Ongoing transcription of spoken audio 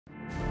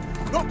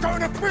Not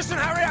going to prison,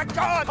 Harry, I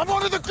can't! I'm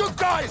one of the good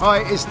guys! Hi,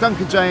 it's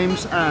Duncan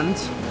James and...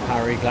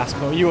 Harry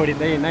Glasspool. You already,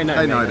 they know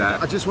They know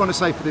that. I just want to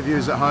say for the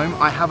viewers at home,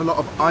 I have a lot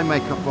of eye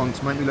makeup on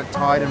to make me look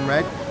tired and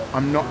red.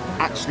 I'm not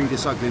actually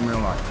this ugly in real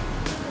life.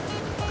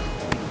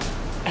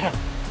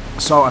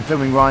 So I'm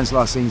filming Ryan's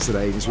last scenes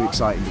today. It's really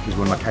exciting because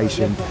we're on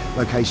location.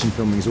 Location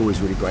filming is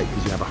always really great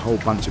because you have a whole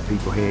bunch of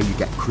people here. You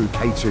get crew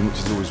catering, which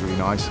is always really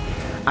nice.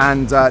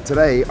 And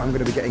today I'm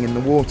going to be getting in the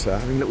water,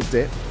 having a little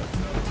dip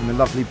in the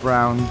lovely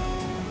brown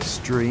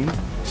stream.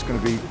 It's going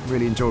to be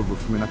really enjoyable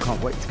for me and I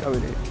can't wait to go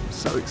in it. I'm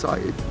so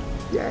excited.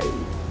 Yay.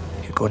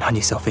 You go and hand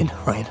yourself in,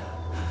 Ryan.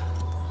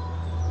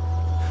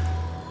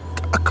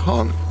 I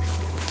can't.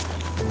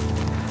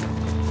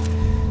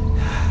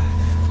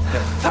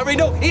 Harry,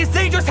 no! It's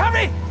dangerous,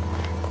 Harry!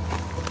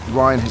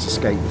 Ryan has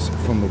escaped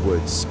from the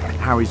woods.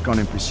 Harry's gone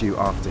in pursuit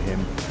after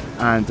him,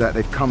 and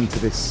they've come to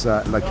this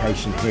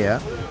location here.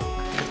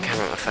 Got the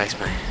camera at my face,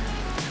 mate.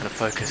 Trying to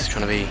focus,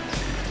 trying to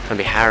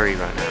be Harry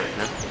right now, you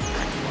know?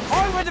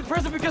 I went to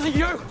prison because of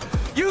you!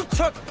 You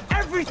took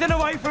everything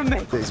away from me!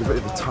 There's a bit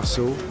of a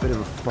tussle, a bit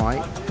of a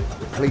fight.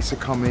 The police are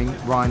coming,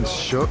 Ryan's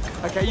shook.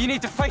 Okay, you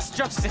need to face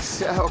justice.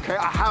 Yeah, okay,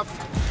 I have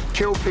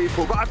killed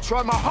people, but I've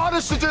tried my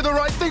hardest to do the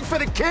right thing for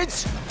the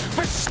kids,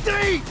 for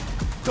Steve!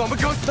 Go on, we're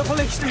going to the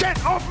police.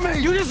 Get off me!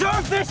 You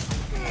deserve this!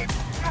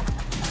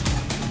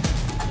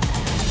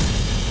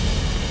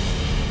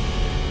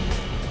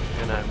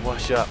 Gonna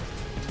wash up.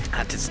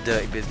 That's its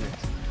dirty business.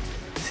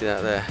 See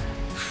that there?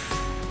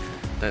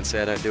 Don't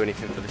say I don't do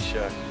anything for the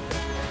show.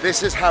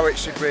 This is how it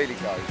should really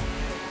go.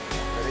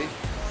 Ready?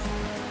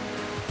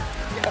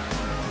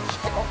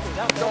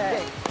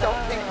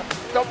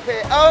 Stop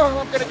it. Oh,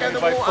 I'm going to go in the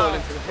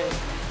water.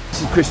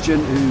 This is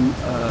Christian, who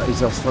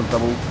is our stunt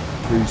double,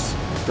 who's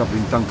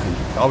doubling Duncan.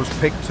 I was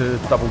picked to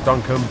double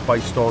Duncan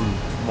based on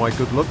my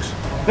good looks,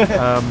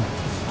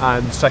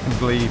 and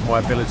secondly my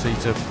ability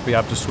to be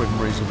able to swim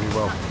reasonably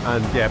well.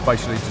 And yeah,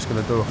 basically just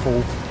going to do a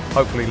fall,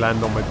 hopefully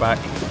land on my back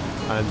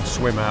and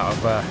swim out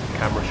of a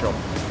camera shot.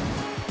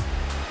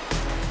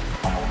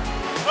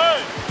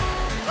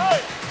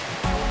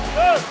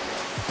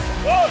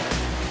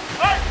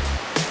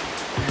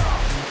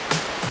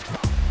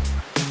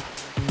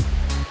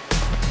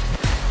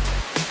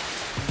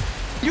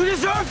 You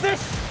deserve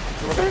this!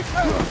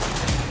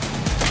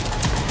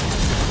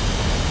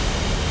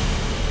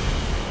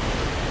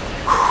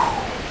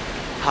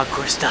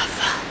 Hardcore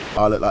stuff.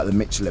 I look like the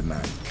Michelin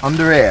Man.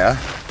 Under here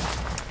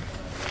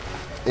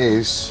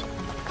is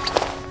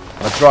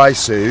my dry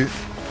suit.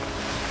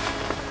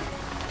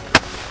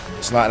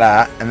 It's like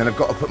that, and then I've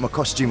got to put my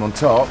costume on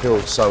top. It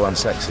feels so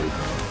unsexy,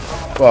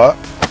 but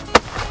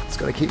it's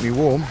going to keep me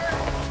warm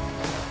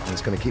and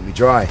it's going to keep me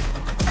dry.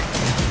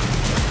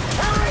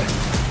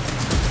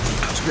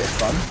 It's a bit of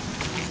fun.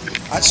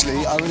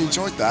 Actually, I really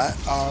enjoyed that.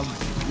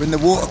 When the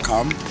water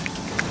come,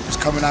 it was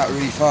coming out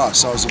really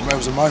fast. So there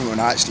was a moment when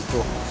I actually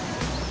thought,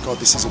 God,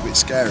 this is a bit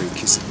scary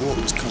because the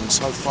water was coming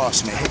so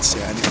fast and it hits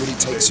you and it really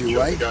takes you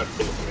away.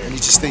 And you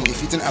just think,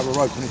 if you didn't have a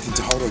rope or anything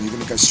to hold on, you're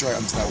going to go straight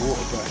onto that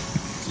water. But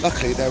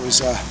luckily, there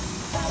was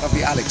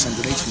lovely Alex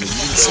underneath me. You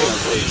didn't see her,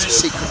 but it was a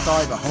secret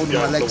diver holding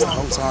my legs the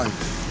whole time.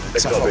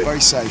 So I felt very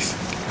safe.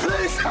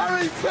 Please,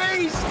 Harry,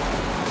 please!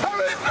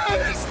 Harry,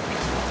 please!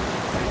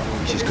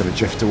 He's just got to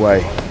drift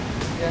away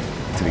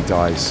until he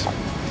dies.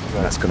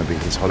 And that's going to be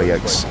his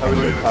Hollyoaks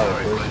ending.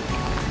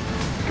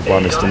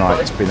 Goodbye, Mr. Knight.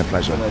 It's been a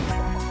pleasure.